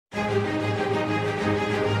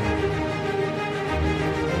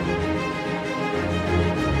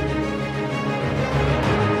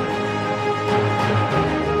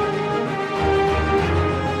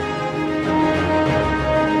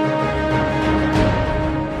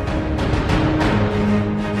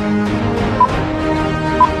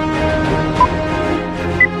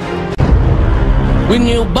when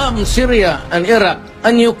you bomb Syria and Iraq,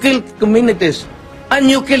 and you kill communities, and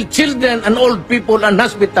you kill children and old people and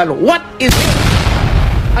hospital, what is it?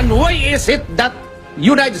 And why is it that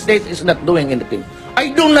United States is not doing anything? I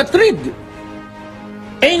do not read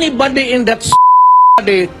anybody in that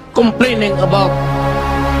study complaining about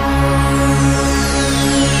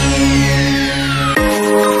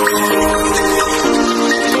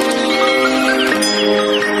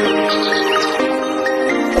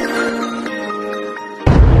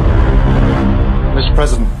Mr.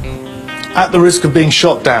 President, at the risk of being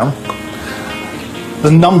shot down,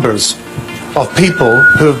 the numbers of people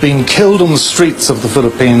who have been killed on the streets of the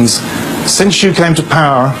Philippines since you came to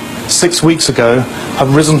power 6 weeks ago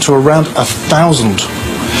have risen to around 1,000.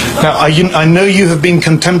 Now, I know you have been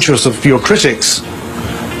contemptuous of your critics,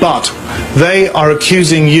 but they are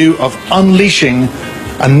accusing you of unleashing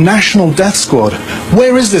a national death squad.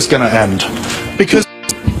 Where is this going to end? Because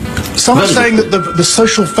some are saying that the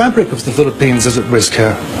social fabric of the Philippines is at risk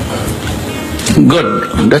here.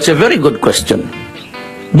 Good. That's a very good question.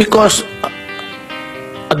 Because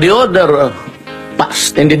the other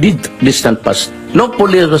past, in the distant past, no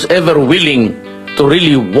police was ever willing to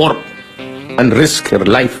really work and risk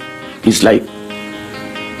his life.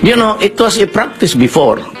 You know, it was a practice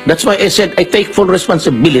before. That's why I said I take full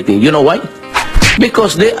responsibility. You know why?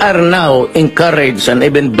 Because they are now encouraged and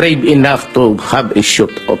even brave enough to have a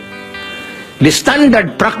shoot-up. The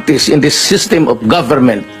standard practice in this system of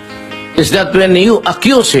government is that when you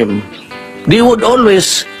accuse him, they would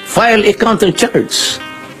always file a counter-charge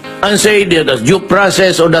and say that the due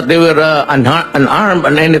process or that they were unarmed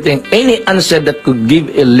and anything, any answer that could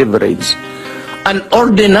give a leverage. And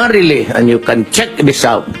ordinarily, and you can check this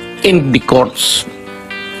out, in the courts,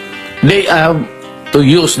 they have to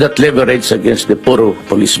use that leverage against the poor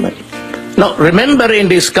policeman. Now, remember in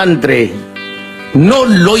this country, no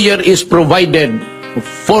lawyer is provided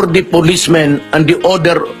for the policemen and the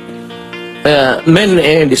other men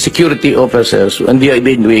and the security officers when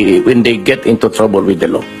they get into trouble with the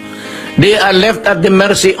law. They are left at the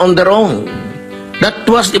mercy on their own. That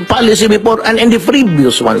was the policy before, and in the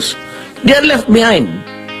previous ones, they are left behind.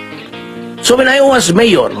 So when I was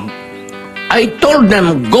mayor, I told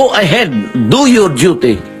them, go ahead, do your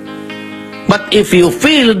duty. But if you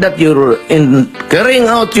feel that you're in carrying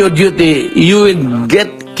out your duty, you will get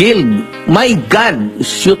killed. My God,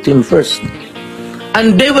 shoot him first.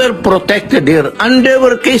 And they were protected here, and there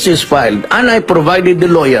were cases filed, and I provided the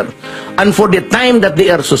lawyer. And for the time that they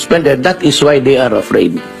are suspended, that is why they are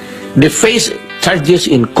afraid. They face charges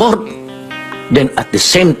in court, then at the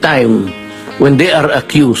same time, when they are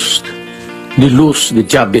accused, they lose the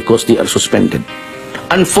job because they are suspended.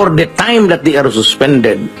 And for the time that they are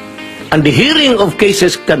suspended, and the hearing of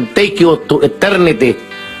cases can take you to eternity,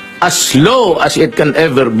 as slow as it can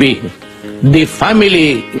ever be, the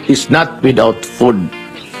family is not without food.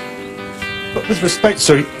 But with respect,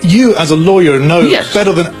 sir, you as a lawyer know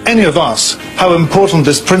better than any of us how important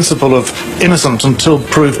this principle of innocent until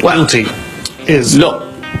proved guilty is. Look,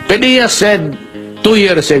 Padilla said 2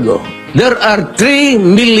 years ago, there are 3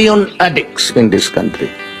 million addicts in this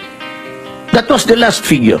country. That was the last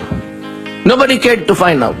figure. Nobody cared to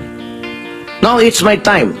find out. Now it's my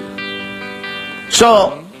time.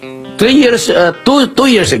 So, 2 years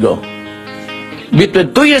ago,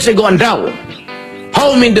 between 2 years ago and now,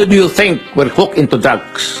 how many do you think were hooked into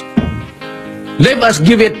drugs? Let us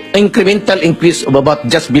give it incremental increase of about,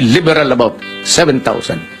 just be liberal about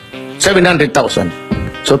 700,000. So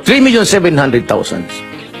 3,700,000.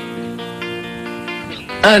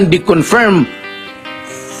 And the confirmed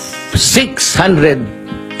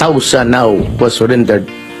 600,000 now was surrendered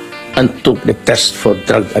and took the test for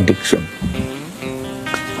drug addiction.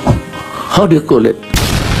 How do you call it?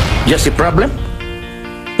 Just a problem?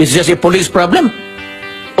 Is just a police problem?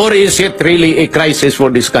 Or is it really a crisis for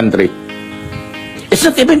this country? It's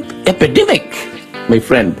not even epidemic, my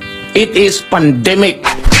friend. It is pandemic.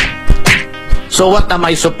 So what am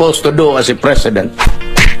I supposed to do as a president?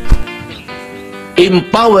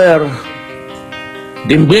 Empower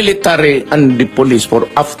the military and the police, for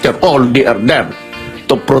after all, they are there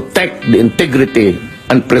to protect the integrity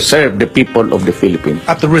and preserve the people of the Philippines.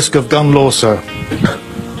 At the risk of gun law, sir?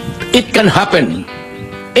 It can happen.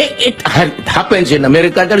 It happens in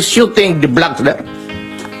America. They're shooting the blacks there.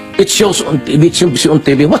 It shows on TV. It shows on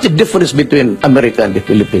TV. What's the difference between America and the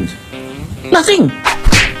Philippines? Nothing.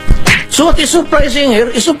 So what is surprising here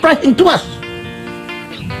is surprising to us.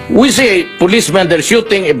 We say policemen, they're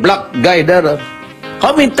shooting a black guy there.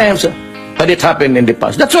 How many times had it happened in the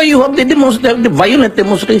past? That's why you have the violent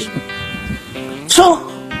demonstration. So,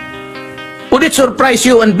 would it surprise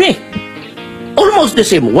you and me? Almost the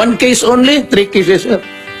same. One case only, 3 cases here.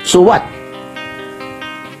 So what?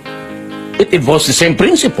 It involves the same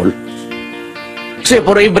principle. Say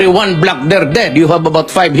for every 1 black there dead, you have about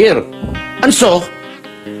 5 here. And so,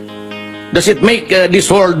 does it make this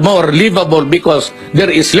world more livable because there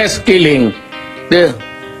is less killing?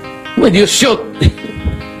 When you shoot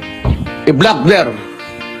a black there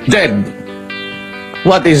dead,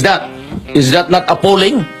 what is that? Is that not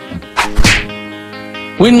appalling?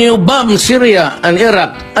 When you bomb Syria and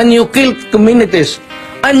Iraq and you kill communities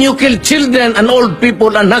and you kill children and old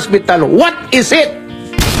people and hospital, what is it?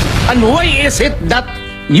 And why is it that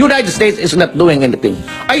United States is not doing anything?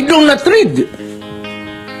 I do not read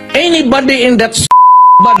anybody in that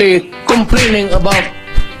body complaining about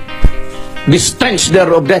the stench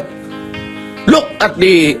there of death. Look at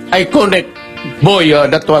the iconic boy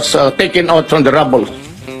that was taken out from the rubble.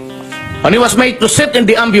 And he was made to sit in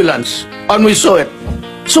the ambulance, and we saw it.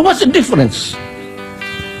 So what's the difference?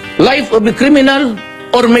 Life of the criminal,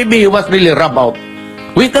 or maybe he was really rubbed out?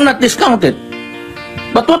 We cannot discount it.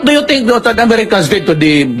 But what do you think the Americans did to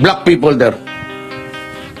the black people there?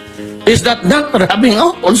 Is that not rubbing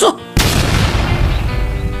out also?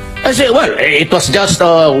 I say, well, it was just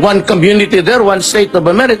one community there, one state of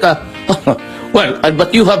America. Well,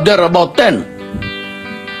 but you have there about 10.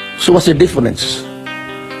 So what's the difference?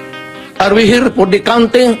 Are we here for the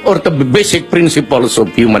counting or the basic principles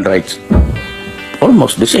of human rights?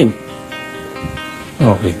 Almost the same.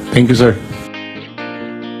 Okay, thank you, sir.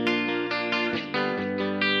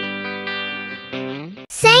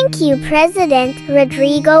 Thank you, President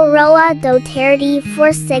Rodrigo Roa Dutertet,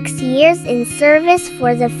 for 6 years in service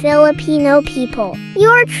for the Filipino people.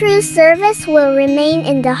 Your true service will remain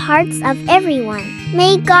in the hearts of everyone.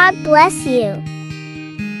 May God bless you.